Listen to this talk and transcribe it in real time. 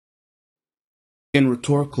In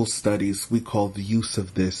rhetorical studies, we call the use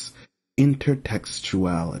of this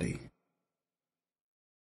intertextuality.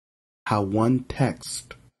 How one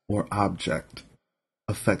text or object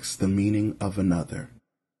affects the meaning of another.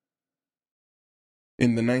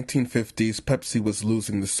 In the 1950s, Pepsi was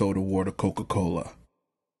losing the soda war to Coca-Cola.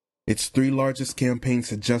 Its three largest campaigns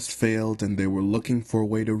had just failed, and they were looking for a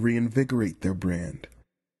way to reinvigorate their brand.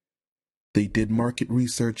 They did market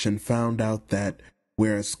research and found out that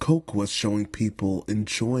whereas Coke was showing people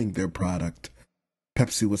enjoying their product,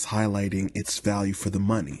 Pepsi was highlighting its value for the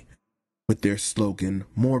money, with their slogan,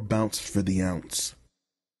 "More bounce for the ounce."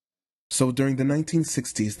 So during the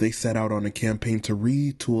 1960s, they set out on a campaign to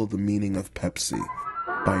retool the meaning of Pepsi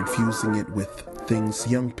by infusing it with things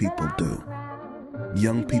young people do.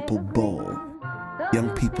 Young people bowl, young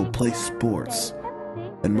people play sports,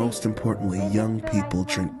 and most importantly, young people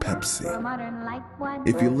drink Pepsi.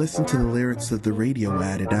 If you listen to the lyrics of the radio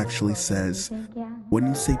ad, it actually says, when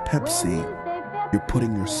you say Pepsi, you're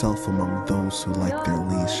putting yourself among those who like their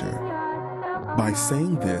leisure. By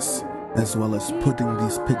saying this, as well as putting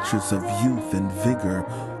these pictures of youth and vigor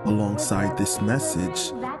alongside this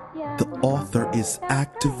message, the author is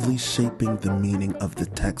actively shaping the meaning of the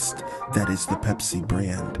text that is the Pepsi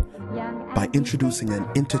brand by introducing an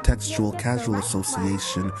intertextual casual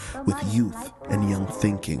association with youth and young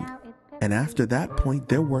thinking. And after that point,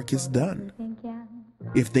 their work is done.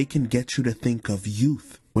 If they can get you to think of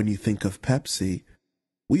youth when you think of Pepsi,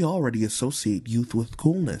 we already associate youth with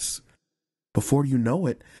coolness. Before you know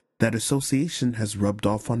it, that association has rubbed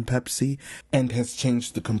off on Pepsi and has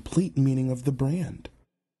changed the complete meaning of the brand.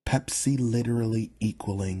 Pepsi literally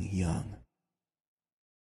equaling young.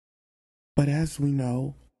 But as we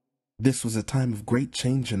know, this was a time of great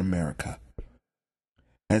change in America.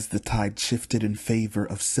 As the tide shifted in favor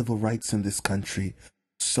of civil rights in this country,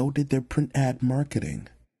 so did their print ad marketing.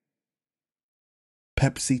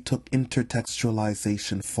 Pepsi took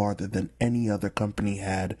intertextualization farther than any other company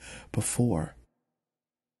had before.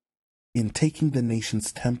 In taking the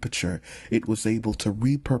nation's temperature, it was able to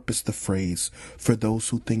repurpose the phrase "for those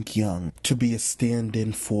who think young" to be a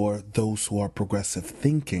stand-in for those who are progressive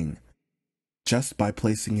thinking, just by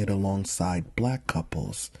placing it alongside black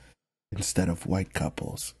couples instead of white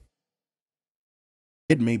couples.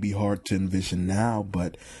 It may be hard to envision now,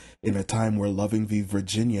 but in a time where Loving v.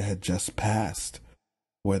 Virginia had just passed,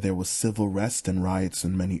 where there was civil unrest and riots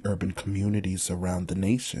in many urban communities around the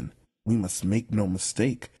nation, we must make no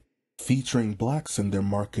mistake, featuring blacks in their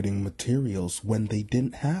marketing materials when they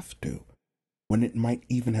didn't have to, when it might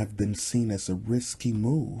even have been seen as a risky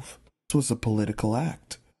move. This was a political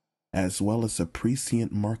act, as well as a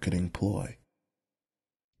prescient marketing ploy.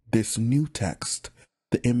 This new text,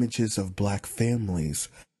 the images of black families,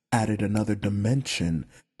 added another dimension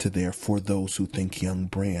to their "for those who think young"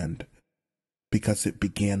 brand, because it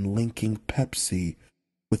began linking Pepsi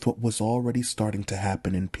with what was already starting to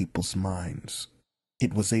happen in people's minds.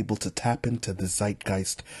 It was able to tap into the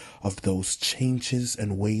zeitgeist of those changes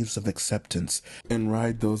and waves of acceptance and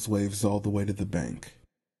ride those waves all the way to the bank.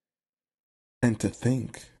 And to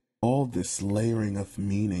think, all this layering of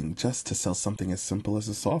meaning just to sell something as simple as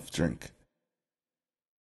a soft drink.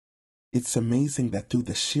 It's amazing that through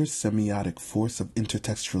the sheer semiotic force of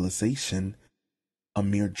intertextualization, a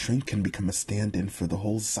mere drink can become a stand-in for the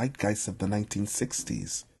whole zeitgeist of the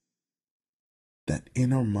 1960s. That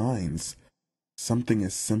in our minds, something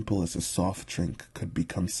as simple as a soft drink could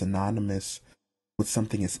become synonymous with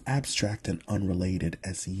something as abstract and unrelated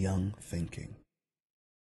as young thinking.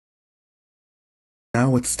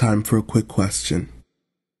 Now it's time for a quick question.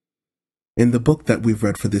 In the book that we've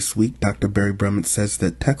read for this week, Dr. Barry Brummett says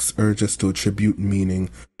that texts urge us to attribute meaning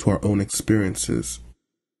to our own experiences.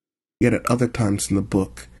 Yet at other times in the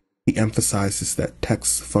book, he emphasizes that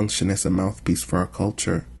texts function as a mouthpiece for our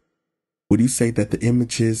culture. Would you say that the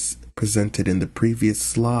images presented in the previous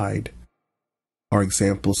slide are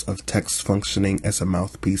examples of text functioning as a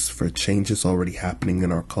mouthpiece for changes already happening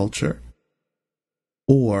in our culture?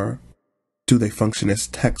 Or do they function as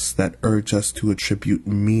texts that urge us to attribute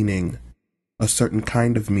meaning, a certain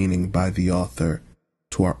kind of meaning by the author,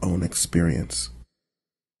 to our own experience?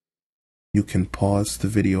 You can pause the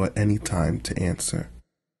video at any time to answer.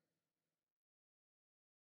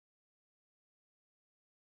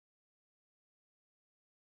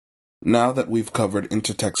 Now that we've covered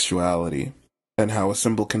intertextuality, and how a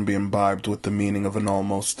symbol can be imbibed with the meaning of an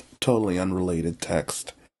almost totally unrelated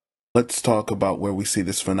text, let's talk about where we see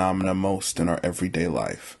this phenomena most in our everyday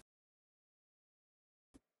life.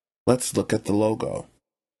 Let's look at the logo.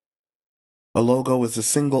 A logo is a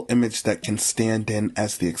single image that can stand in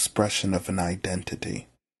as the expression of an identity.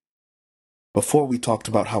 Before we talked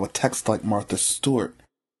about how a text like Martha Stewart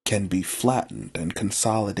can be flattened and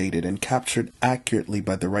consolidated and captured accurately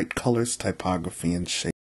by the right colors, typography, and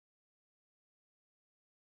shape.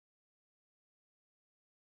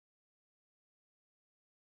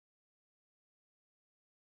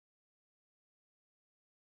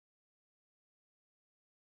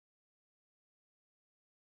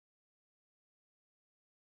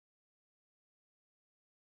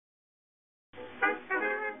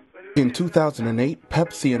 In 2008,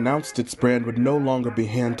 Pepsi announced its brand would no longer be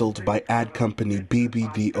handled by ad company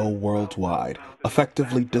BBDO worldwide,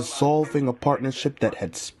 effectively dissolving a partnership that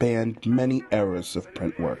had spanned many eras of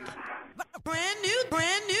print work. Brand new,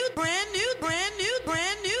 brand new, brand new, brand new,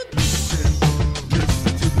 brand new.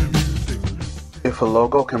 If a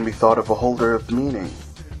logo can be thought of a holder of meaning,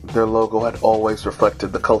 their logo had always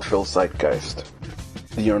reflected the cultural zeitgeist.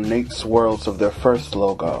 The ornate swirls of their first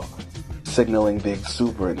logo, signaling the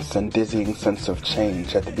exuberance and dizzying sense of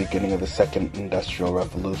change at the beginning of the Second Industrial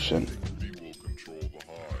Revolution.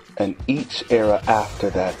 And each era after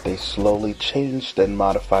that, they slowly changed and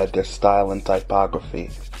modified their style and typography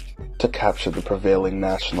to capture the prevailing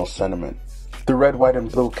national sentiment. The red, white, and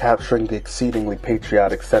blue capturing the exceedingly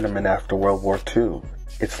patriotic sentiment after World War II.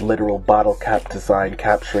 Its literal bottle cap design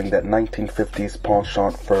capturing that 1950s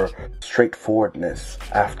penchant for straightforwardness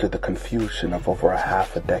after the confusion of over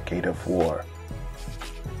half a decade of war.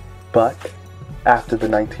 But after the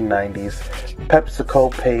 1990s,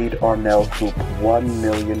 PepsiCo paid Arnell Group $1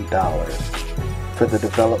 million for the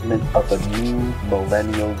development of a new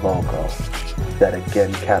millennial logo that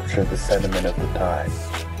again captured the sentiment of the time.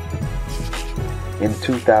 In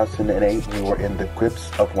 2008, we were in the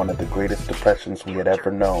grips of one of the greatest depressions we had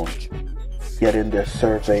ever known. Yet in their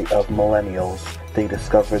survey of millennials, they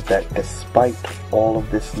discovered that despite all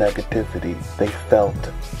of this negativity, they felt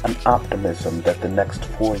an optimism that the next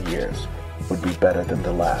 4 years would be better than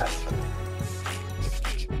the last.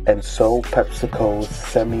 And so PepsiCo's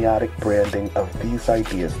semiotic branding of these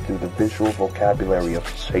ideas through the visual vocabulary of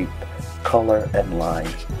shape, color, and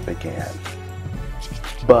line began.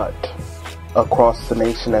 But across the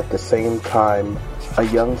nation at the same time, a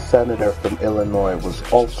young senator from Illinois was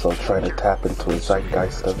also trying to tap into a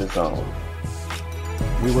zeitgeist of his own.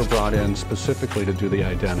 We were brought in specifically to do the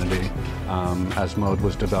identity as Mode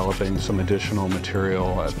was developing some additional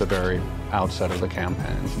material at the very outset of the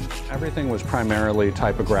campaign. Everything was primarily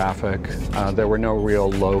typographic. There were no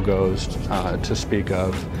real logos to speak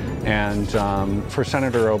of. And for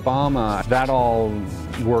Senator Obama, that all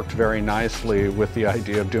worked very nicely with the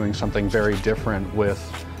idea of doing something very different with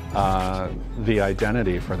the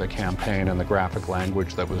identity for the campaign and the graphic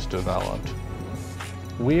language that was developed.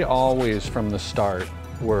 We always, from the start,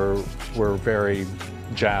 were very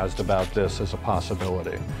jazzed about this as a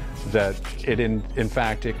possibility, that in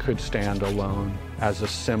fact it could stand alone as a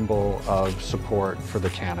symbol of support for the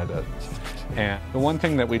candidate. And the one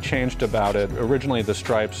thing that we changed about it, originally the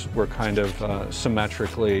stripes were kind of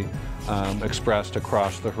symmetrically expressed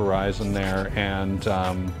across the horizon there, and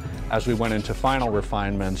as we went into final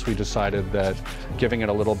refinements, we decided that giving it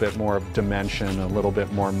a little bit more dimension, a little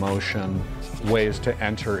bit more motion, ways to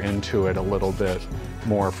enter into it a little bit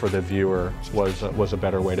more for the viewer was a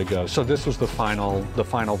better way to go. So this was the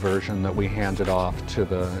final version that we handed off to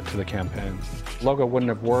the campaign. The logo wouldn't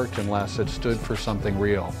have worked unless it stood for something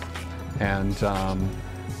real, and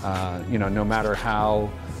you know, no matter how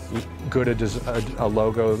good a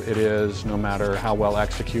logo it is, no matter how well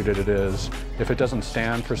executed it is, if it doesn't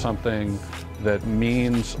stand for something that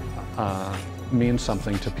means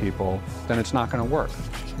something to people, then it's not going to work.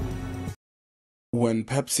 When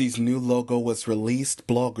Pepsi's new logo was released,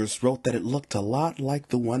 bloggers wrote that it looked a lot like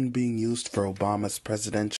the one being used for Obama's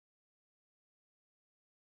presidential.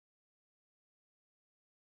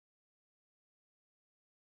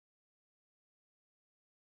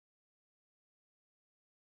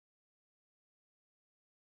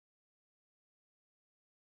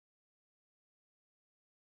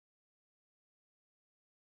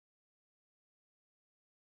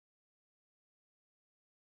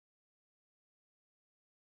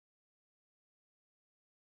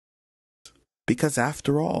 Because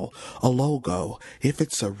after all, a logo, if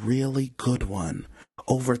it's a really good one,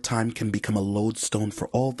 over time can become a lodestone for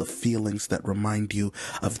all the feelings that remind you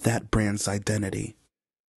of that brand's identity.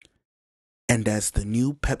 And as the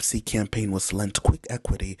new Pepsi campaign was lent quick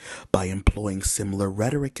equity by employing similar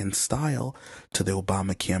rhetoric and style to the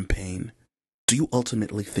Obama campaign, do you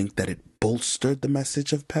ultimately think that it bolstered the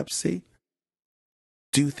message of Pepsi?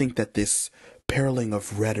 Do you think that this paralleling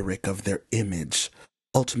of rhetoric of their image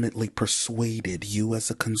ultimately persuaded you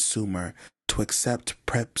as a consumer to accept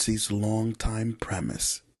Pepsi's long-time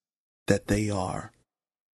premise that they are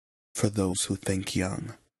for those who think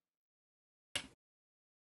young.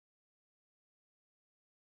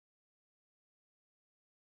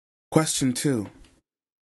 Question 2.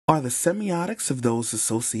 Are the semiotics of those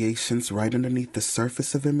associations right underneath the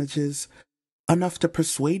surface of images enough to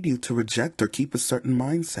persuade you to reject or keep a certain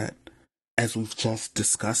mindset? As we've just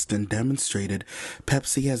discussed and demonstrated,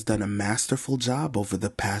 Pepsi has done a masterful job over the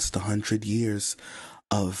past 100 years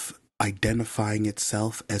of identifying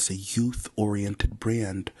itself as a youth-oriented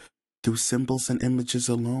brand through symbols and images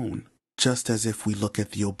alone. Just as if we look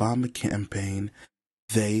at the Obama campaign,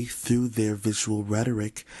 they, through their visual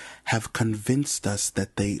rhetoric, have convinced us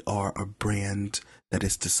that they are a brand that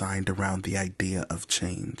is designed around the idea of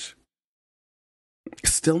change.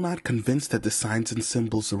 Still not convinced that the signs and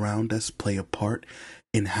symbols around us play a part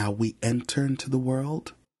in how we enter into the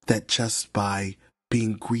world? That just by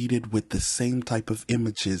being greeted with the same type of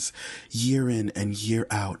images year in and year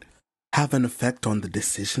out have an effect on the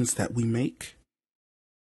decisions that we make?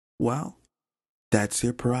 Well, that's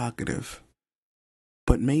your prerogative.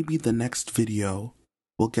 But maybe the next video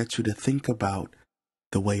will get you to think about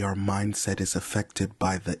the way our mindset is affected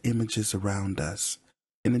by the images around us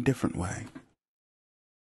in a different way.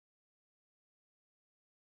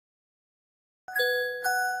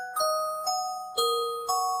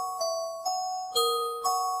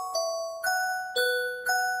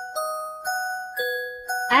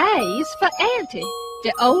 A is for Auntie,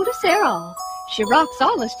 the oldest of all. She rocks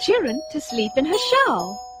all us children to sleep in her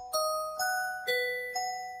shawl.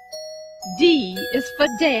 D is for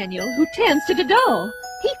Daniel, who tends to the door.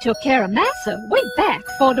 He took care of Massa way back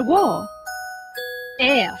for the war.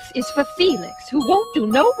 F is for Felix, who won't do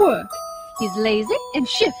no work. He's lazy and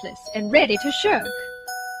shiftless and ready to shirk.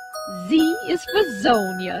 Z is for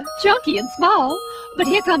Zonia, chunky and small. But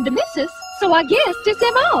here come the missus, so I guess it's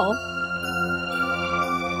them all.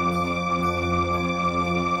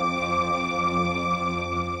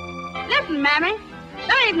 Listen, Mammy,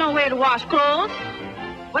 there ain't no way to wash clothes.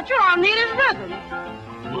 What you all need is rhythm.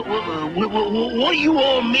 What do you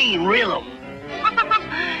all mean, rhythm?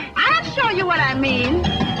 I'll show you what I mean.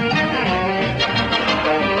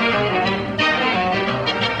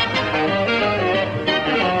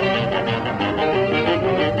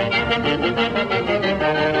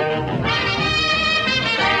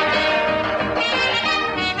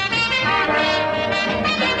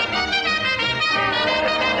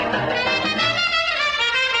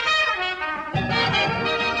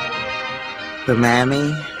 The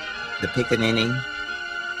mammy, the pickaninny,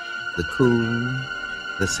 the coon,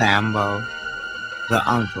 the sambo, the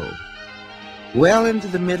uncle. Well into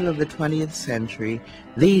the middle of the 20th century,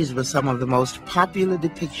 these were some of the most popular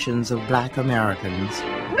depictions of black Americans.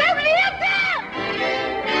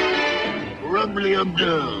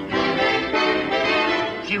 Rubbly-up-dub.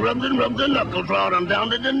 She rubs the knuckles right on down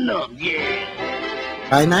to the nub, yeah.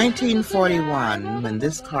 By 1941, when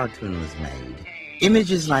this cartoon was made,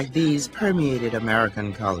 images like these permeated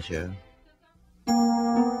American culture.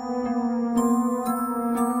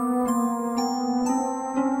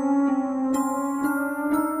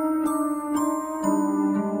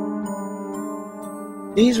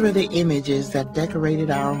 These were the images that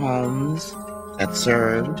decorated our homes, that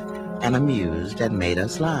served and amused and made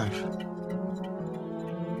us laugh.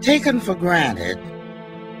 Taken for granted,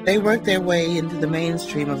 they worked their way into the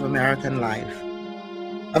mainstream of American life.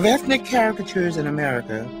 Of ethnic caricatures in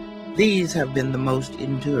America, these have been the most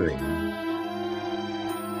enduring.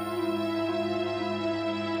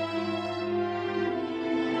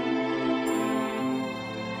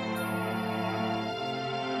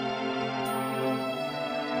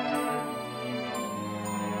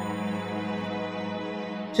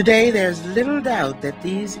 Today, there's little doubt that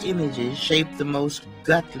these images shape the most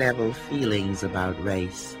gut-level feelings about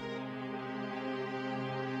race.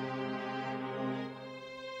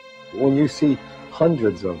 When you see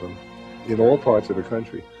hundreds of them in all parts of the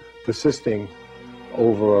country, persisting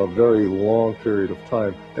over a very long period of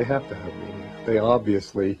time, they have to have meaning. They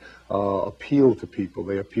obviously appeal to people.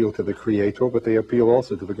 They appeal to the creator, but they appeal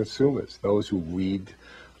also to the consumers, those who read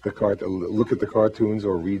look at the cartoons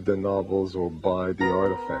or read the novels or buy the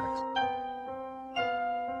artifacts.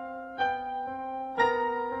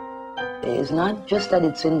 It's not just that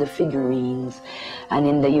it's in the figurines and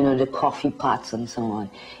in the, the coffee pots and so on.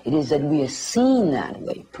 It is that we are seen that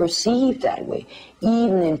way, perceived that way,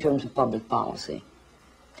 even in terms of public policy.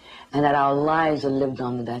 And that our lives are lived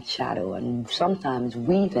under that shadow. And sometimes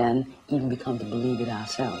we then even become to believe it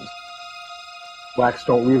ourselves. Blacks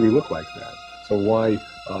don't really look like that. So why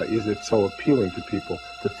is it so appealing to people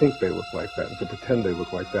to think they look like that, and to pretend they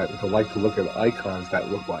look like that, and to like to look at icons that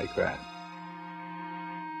look like that?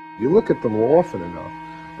 You look at them often enough,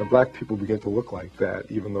 and black people begin to look like that,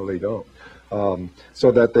 even though they don't.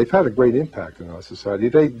 So that they've had a great impact in our society.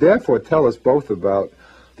 They therefore tell us both about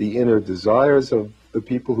the inner desires of the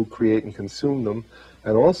people who create and consume them,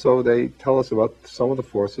 and also they tell us about some of the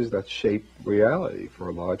forces that shape reality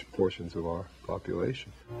for large portions of our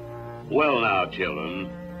population. Well now, children,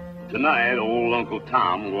 tonight old Uncle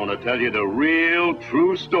Tom is going to tell you the real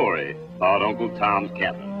true story about Uncle Tom's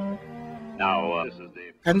cabin. Now, this is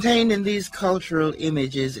the... Contained in these cultural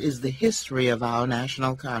images is the history of our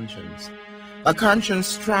national conscience, a conscience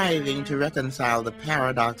striving to reconcile the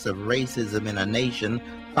paradox of racism in a nation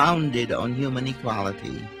founded on human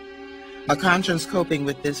equality, a conscience coping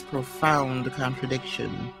with this profound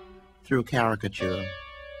contradiction through caricature.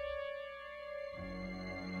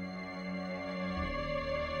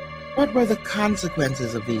 What were the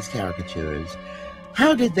consequences of these caricatures?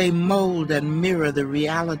 How did they mold and mirror the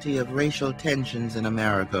reality of racial tensions in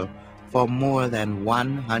America for more than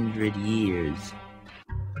 100 years?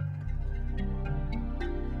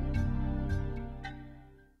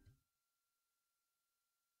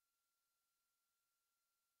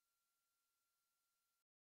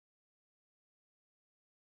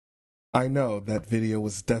 I know that video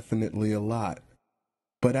was definitely a lot,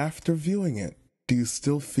 but after viewing it, do you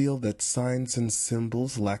still feel that signs and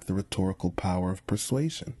symbols lack the rhetorical power of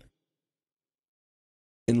persuasion?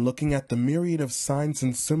 In looking at the myriad of signs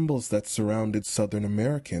and symbols that surrounded Southern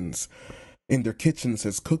Americans, in their kitchens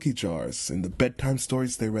as cookie jars, in the bedtime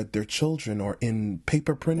stories they read their children, or in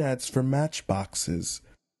paper print ads for matchboxes,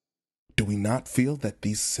 do we not feel that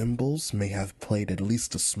these symbols may have played at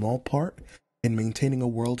least a small part in maintaining a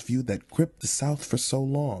worldview that gripped the South for so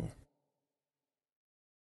long?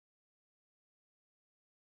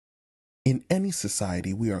 In any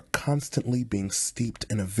society, we are constantly being steeped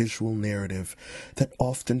in a visual narrative that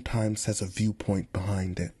oftentimes has a viewpoint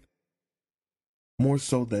behind it. More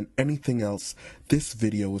so than anything else, this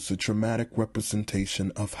video is a dramatic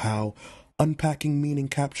representation of how unpacking meaning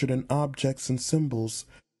captured in objects and symbols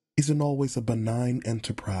isn't always a benign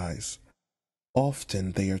enterprise.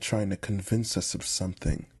 Often they are trying to convince us of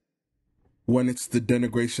something. When it's the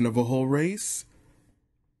denigration of a whole race,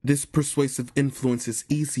 this persuasive influence is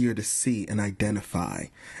easier to see and identify,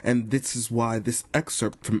 and this is why this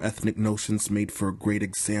excerpt from Ethnic Notions made for a great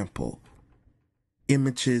example.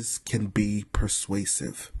 Images can be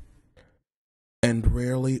persuasive, and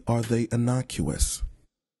rarely are they innocuous.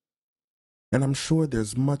 And I'm sure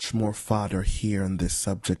there's much more fodder here in this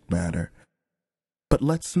subject matter. But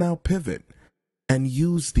let's now pivot and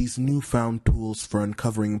use these newfound tools for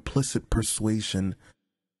uncovering implicit persuasion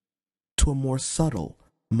to a more subtle,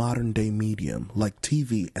 modern-day medium like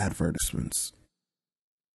TV advertisements.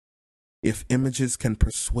 If images can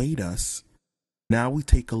persuade us, now we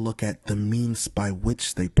take a look at the means by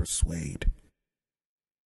which they persuade.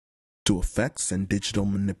 Do effects and digital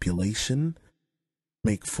manipulation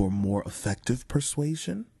make for more effective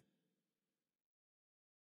persuasion?